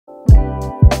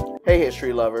Hey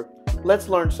history lover, let's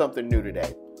learn something new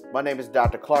today. My name is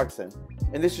Dr. Clarkson,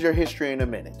 and this is your History in a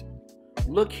Minute.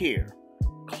 Look here.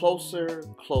 Closer,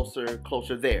 closer,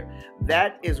 closer there.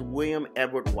 That is William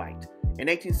Edward White. In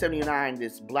 1879,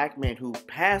 this black man who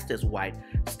passed as white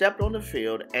stepped on the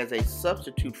field as a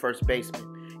substitute first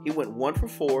baseman. He went 1 for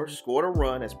 4, scored a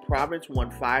run as Providence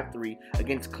won 5-3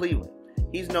 against Cleveland.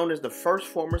 He's known as the first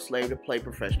former slave to play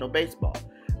professional baseball.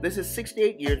 This is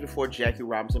 68 years before Jackie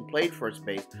Robinson played first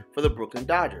base for the Brooklyn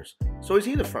Dodgers. So is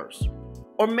he the first?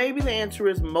 Or maybe the answer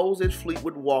is Moses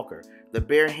Fleetwood Walker, the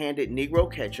bare-handed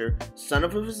Negro catcher, son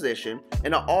of a physician,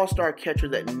 and an all-star catcher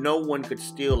that no one could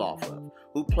steal off of,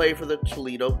 who played for the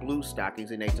Toledo Blue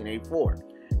Stockings in 1884.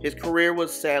 His career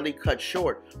was sadly cut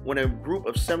short when a group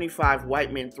of 75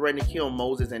 white men threatened to kill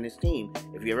Moses and his team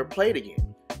if he ever played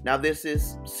again. Now this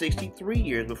is 63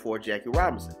 years before Jackie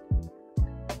Robinson.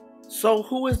 So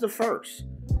who is the first?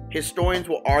 Historians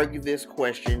will argue this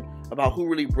question about who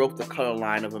really broke the color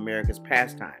line of America's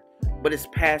pastime. But it's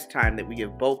past time that we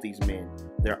give both these men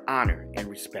their honor and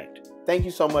respect. Thank you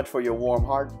so much for your warm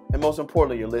heart and most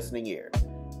importantly your listening ear.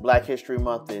 Black History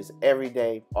Month is every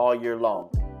day, all year long,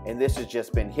 and this has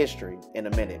just been History in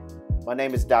a Minute. My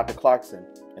name is Dr. Clarkson,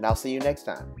 and I'll see you next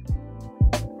time.